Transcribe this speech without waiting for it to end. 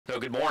So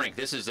good morning.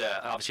 This is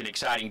obviously an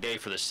exciting day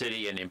for the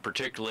city, and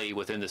particularly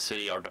within the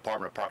city, our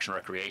Department of Parks and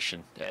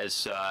Recreation.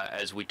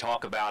 As we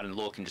talk about and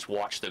look and just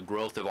watch the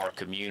growth of our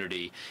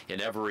community in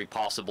every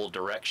possible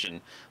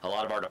direction, a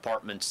lot of our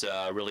departments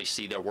really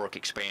see their work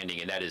expanding,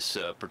 and that is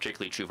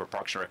particularly true for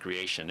Parks and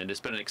Recreation. And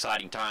it's been an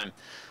exciting time,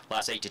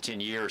 last 8 to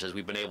 10 years, as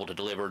we've been able to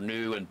deliver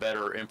new and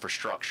better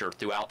infrastructure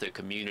throughout the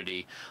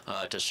community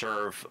to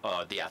serve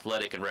the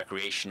athletic and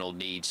recreational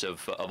needs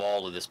of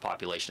all of this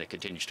population that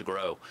continues to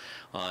grow.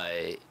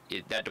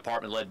 That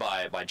department, led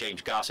by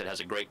James Gossett, has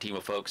a great team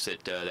of folks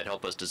that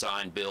help us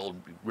design, build,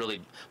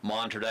 really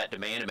monitor that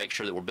demand and make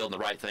sure that we're building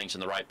the right things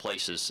in the right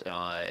places,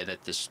 and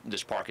that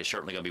this park is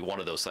certainly going to be one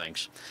of those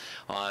things.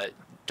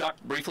 Talk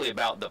briefly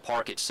about the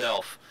park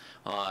itself.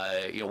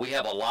 We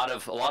have a lot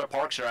of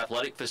parks or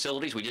athletic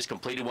facilities. We just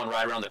completed one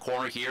right around the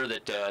corner here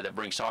that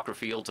brings soccer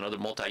fields and other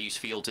multi-use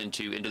fields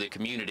into the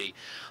community.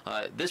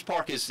 This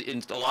park is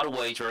in a lot of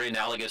ways very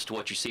analogous to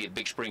what you see at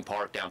Big Spring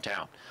Park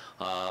downtown.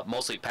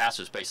 Mostly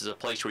passive spaces, a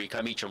place where you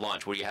come eat your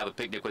lunch, where you have a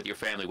picnic with your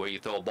family, where you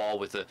throw a ball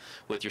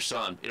with your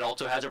son. It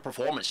also has a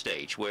performance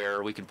stage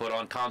where we can put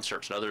on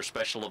concerts and other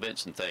special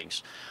events and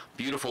things.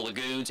 Beautiful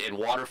lagoons and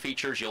water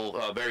features.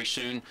 You'll very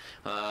soon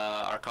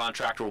our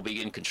contractor will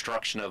begin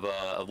construction of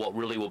what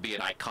really will be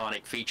an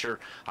iconic feature.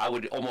 I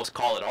would almost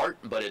call it art,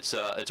 but it's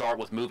art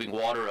with moving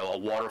water, a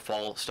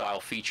waterfall style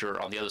feature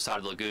on the other side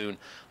of the lagoon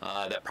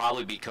that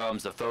probably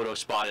becomes the photo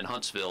spot in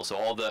Huntsville. So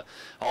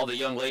all the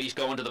young ladies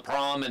going to the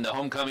prom and the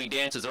homecoming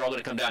dances, they're all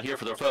going to come down here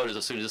for their photos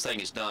as soon as this thing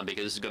is done,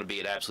 because this is going to be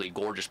an absolutely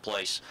gorgeous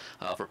place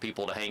for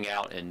people to hang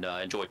out and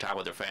enjoy time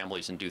with their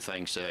families and do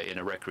things in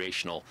a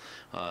recreational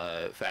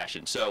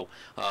fashion. So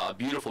a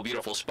beautiful,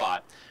 beautiful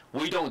spot.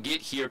 We don't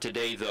get here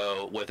today,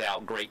 though,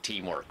 without great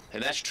teamwork.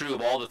 And that's true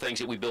of all the things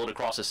that we build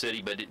across the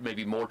city, but it may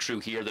be more true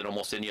here than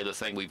almost any other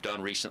thing we've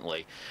done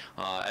recently.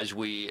 As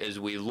we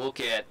look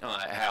at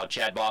how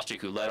Chad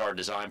Bostic, who led our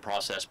design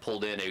process,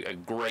 pulled in a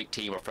great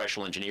team of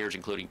professional engineers,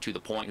 including To The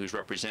Point, who's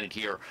represented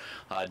here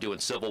doing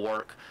civil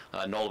work,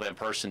 Noel Van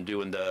Person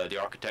doing the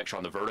architecture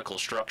on the vertical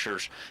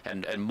structures,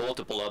 and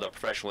multiple other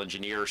professional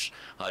engineers.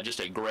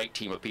 Just a great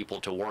team of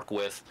people to work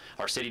with.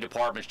 Our city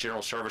departments,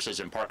 general services,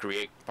 and Parks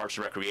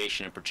and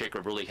Recreation in particular,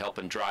 really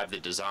helping drive the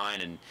design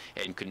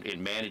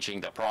and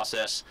managing the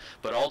process.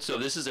 But also,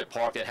 this is a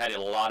park that had a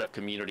lot of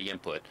community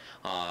input,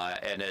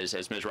 and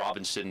as Ms.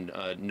 Robinson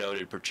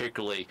noted,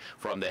 particularly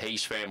from the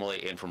Hayes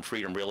family and from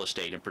Freedom Real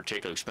Estate in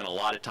particular, who spent a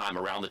lot of time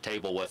around the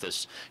table with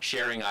us,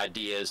 sharing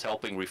ideas,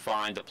 helping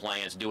refine the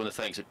plans, doing the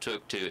things it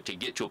took to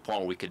get to a point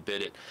where we could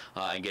bid it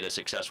and get a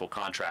successful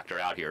contractor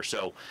out here.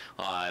 So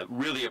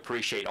really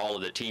appreciate all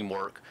of the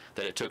teamwork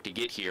that it took to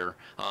get here.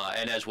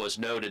 And as was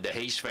noted, the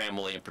Hayes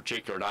family in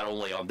particular, not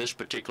only on this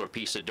particular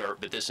piece of dirt,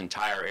 but this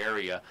entire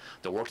area,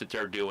 the work that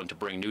they're doing to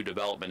bring new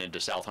development into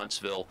South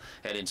Huntsville,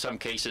 and in some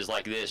cases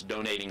like this,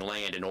 donating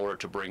land in order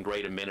to bring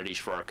great amenities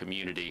for our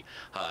community,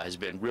 has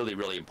been really,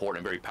 really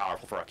important and very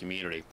powerful for our community.